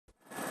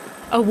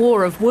A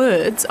war of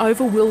words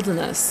over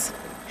wilderness.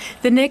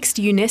 The next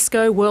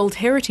UNESCO World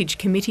Heritage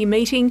Committee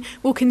meeting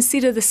will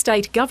consider the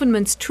state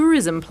government's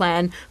tourism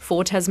plan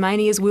for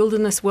Tasmania's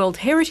Wilderness World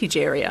Heritage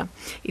Area.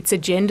 Its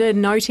agenda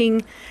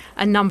noting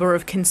a number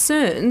of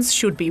concerns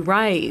should be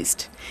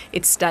raised.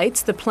 It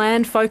states the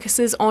plan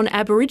focuses on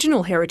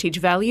Aboriginal heritage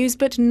values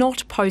but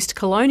not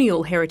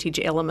post-colonial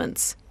heritage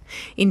elements.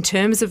 In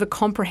terms of a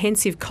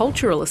comprehensive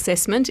cultural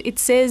assessment, it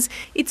says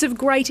it's of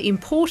great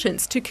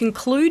importance to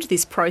conclude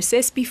this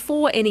process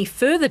before any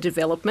further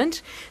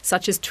development,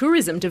 such as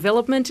tourism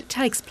development,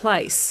 takes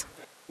place.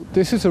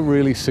 This is a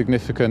really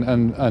significant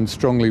and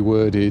strongly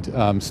worded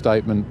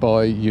statement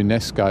by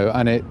UNESCO,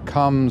 and it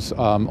comes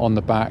on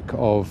the back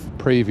of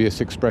previous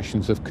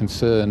expressions of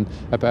concern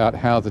about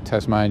how the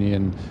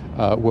Tasmanian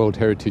World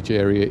Heritage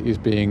Area is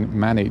being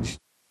managed.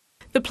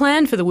 The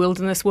plan for the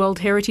Wilderness World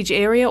Heritage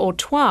Area, or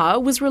TWA,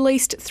 was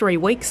released 3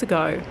 weeks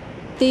ago.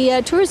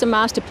 The Tourism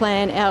Master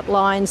Plan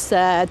outlines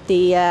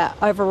the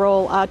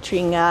overall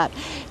arching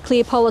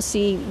clear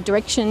policy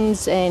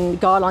directions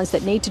and guidelines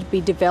that need to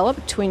be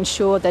developed to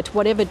ensure that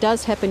whatever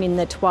does happen in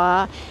the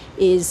TWA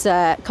is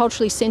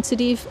culturally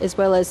sensitive as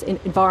well as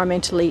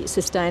environmentally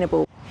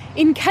sustainable.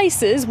 In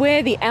cases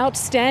where the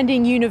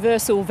outstanding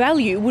universal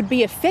value would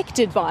be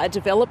affected by a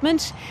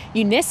development,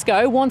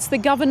 UNESCO wants the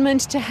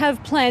government to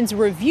have plans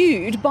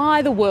reviewed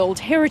by the World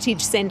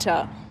Heritage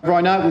Centre.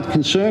 I note with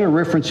concern a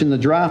reference in the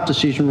draft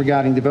decision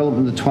regarding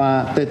development of the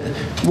TWA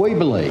that we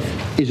believe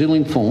is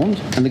ill-informed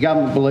and the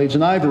government believes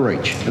an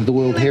overreach of the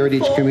World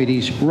Heritage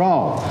Committee's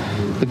role.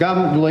 The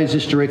government believes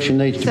this direction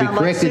needs to be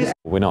corrected.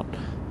 We're not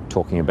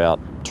talking about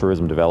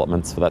tourism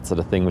developments for that sort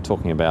of thing. We're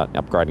talking about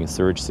upgrading a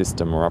sewage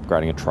system or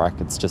upgrading a track.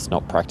 It's just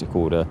not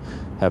practical to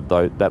have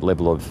that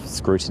level of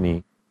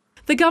scrutiny.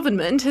 The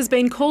government has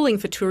been calling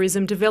for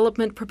tourism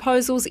development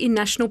proposals in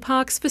national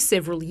parks for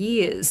several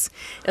years.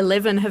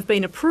 11 have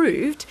been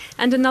approved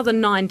and another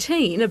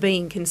 19 are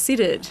being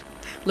considered.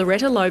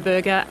 Loretta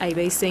Lohberger,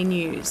 ABC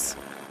News.